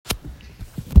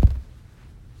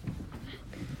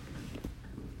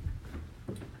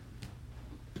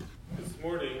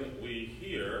morning we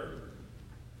hear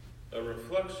a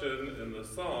reflection in the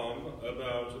psalm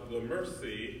about the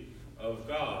mercy of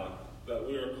God that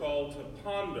we are called to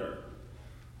ponder.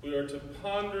 We are to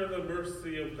ponder the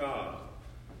mercy of God.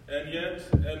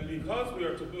 And because we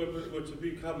are to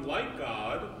become like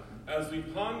God, as we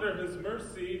ponder his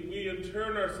mercy, we in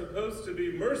turn are supposed to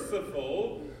be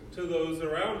merciful to those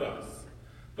around us.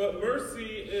 But mercy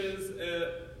is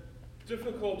a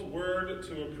difficult word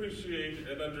to appreciate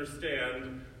and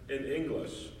understand in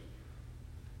English.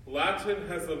 Latin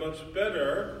has a much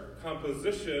better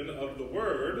composition of the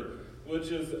word,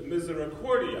 which is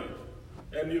misericordia,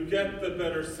 and you get the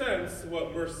better sense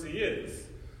what mercy is.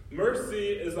 Mercy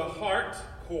is a heart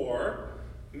core,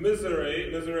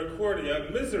 misericordia,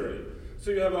 misery. So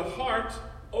you have a heart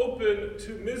open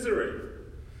to misery.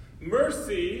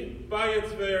 Mercy, by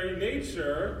its very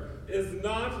nature, is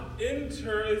not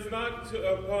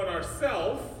upon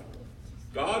ourselves.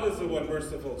 God is the one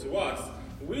merciful to us.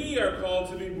 We are called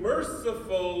to be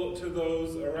merciful to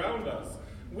those around us.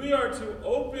 We are to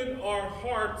open our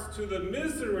hearts to the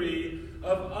misery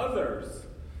of others,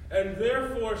 and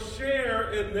therefore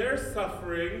share in their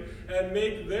suffering and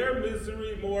make their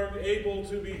misery more able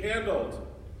to be handled,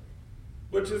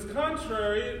 which is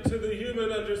contrary to the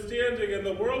human understanding and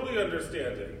the worldly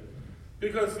understanding.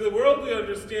 Because the worldly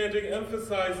understanding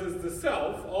emphasizes the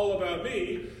self, all about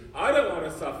me. I don't want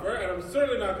to suffer, and I'm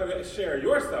certainly not going to share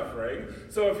your suffering.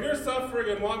 So if you're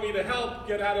suffering and want me to help,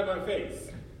 get out of my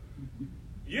face.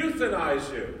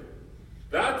 Euthanize you.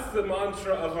 That's the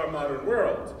mantra of our modern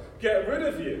world. Get rid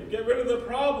of you. Get rid of the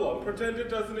problem. Pretend it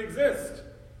doesn't exist.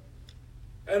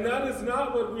 And that is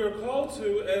not what we are called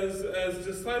to as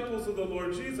disciples of the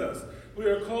Lord Jesus. We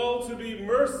are called to be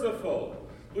merciful.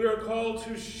 We are called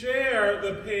to share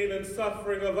the pain and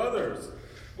suffering of others.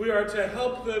 We are to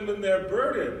help them in their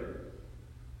burden.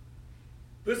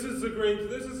 This is a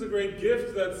great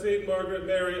gift that St. Margaret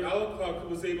Mary Alacoque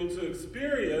was able to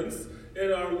experience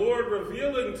in our Lord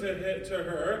revealing to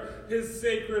her his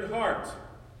sacred heart.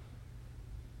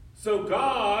 So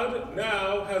God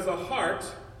now has a heart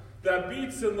that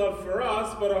beats in love for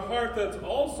us, but a heart that's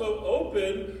also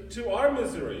open to our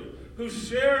misery, who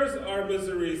shares our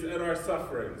miseries and our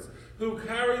sufferings, who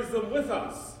carries them with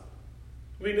us.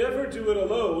 We never do it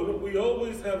alone. We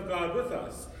always have God with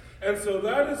us. And so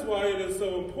that is why it is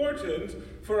so important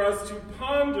for us to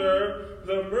ponder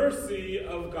the mercy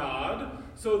of God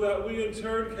so that we in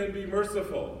turn can be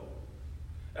merciful.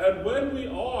 And when we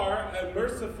are as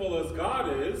merciful as God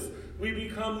is, we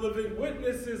become living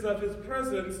witnesses of his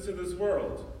presence to this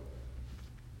world.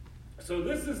 So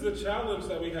this is the challenge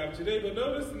that we have today. But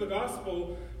notice in the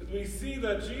gospel, we see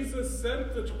that Jesus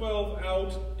sent the 12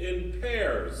 out in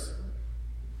pairs.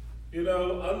 You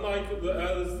know,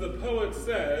 as the poet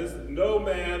says, no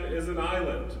man is an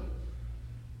island.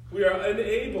 We are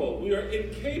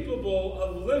incapable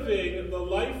of living the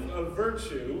life of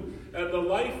virtue and the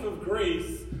life of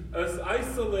grace as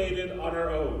isolated on our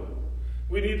own.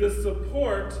 We need the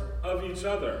support of each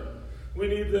other. We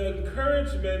need the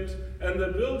encouragement and the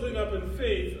building up in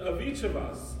faith of each of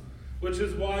us, which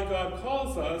is why God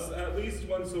calls us at least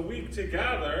once a week to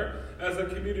gather as a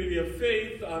community of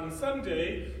faith on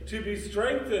Sunday to be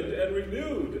strengthened and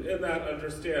renewed in that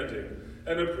understanding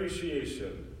and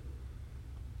appreciation.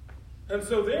 And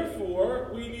so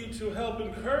therefore, we need to help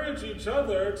encourage each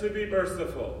other to be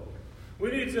merciful.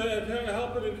 We need to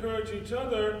help and encourage each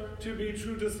other to be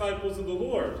true disciples of the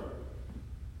Lord.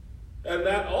 And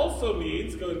that also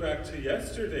means, going back to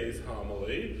yesterday's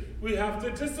homily, we have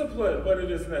to discipline when it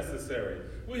is necessary.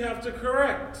 We have to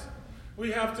correct.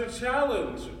 We have to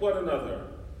challenge one another.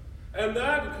 And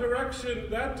that correction,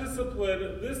 that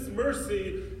discipline, this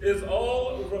mercy is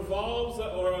under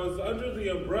the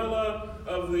umbrella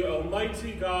of the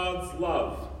Almighty God's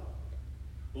love.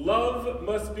 Love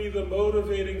must be the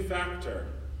motivating factor.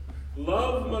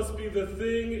 Love must be the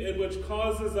thing in which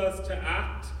causes us to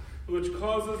act, which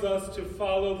causes us to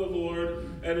follow the Lord,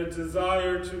 and a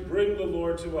desire to bring the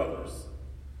Lord to others.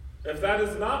 If that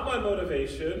is not my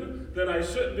motivation, then I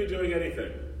shouldn't be doing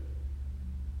anything.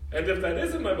 And if that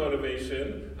isn't my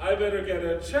motivation, I better get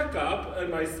a checkup in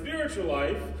my spiritual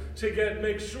life to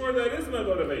make sure that is my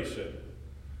motivation.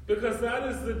 Because that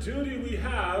is the duty we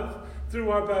have through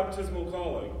our baptismal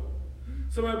calling.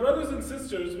 So my brothers and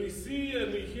sisters, we see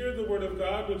and we hear the word of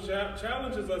God, which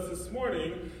challenges us this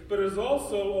morning, but is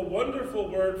also a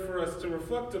wonderful word for us to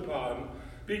reflect upon,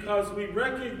 because we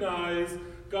recognize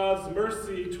God's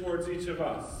mercy towards each of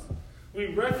us. We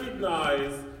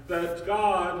recognize that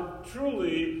God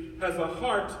truly has a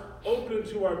heart open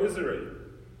to our misery.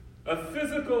 A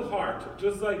physical heart,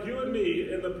 just like you and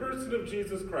me, in the person of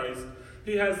Jesus Christ.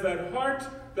 He has that heart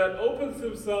that opens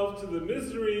himself to the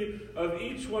misery of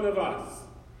each one of us.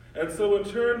 And so in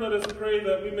turn, let us pray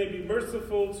that we may be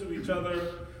merciful to each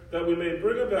other, that we may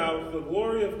bring about the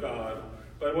glory of God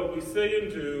by what we say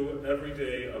and do every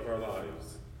day of our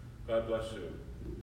lives. God bless you.